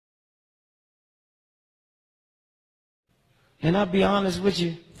And I'll be honest with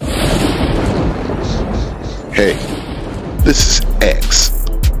you. Hey, this is X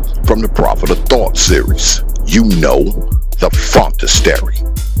from the Prophet of Thought series. You know, the Frontistery.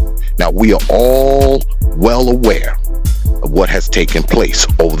 Now, we are all well aware of what has taken place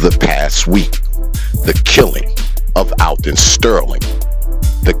over the past week. The killing of Alton Sterling.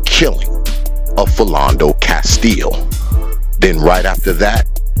 The killing of Philando Castile. Then right after that,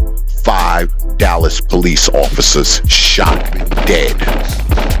 5 Dallas police officers shot dead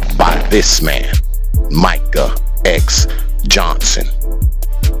by this man, Micah X Johnson.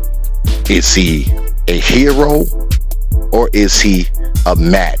 Is he a hero or is he a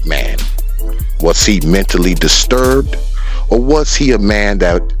madman? Was he mentally disturbed or was he a man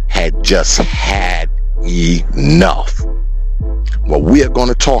that had just had enough? Well, we are going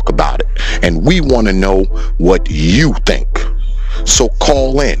to talk about it, and we want to know what you think. So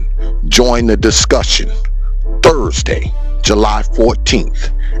call in, join the discussion, Thursday, July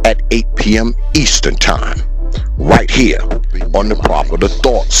 14th at 8 p.m. Eastern Time, right here on the Prophet of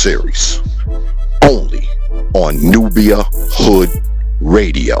Thought series, only on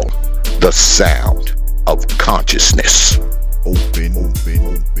Nobiahoodradio, the sound of consciousness. Open.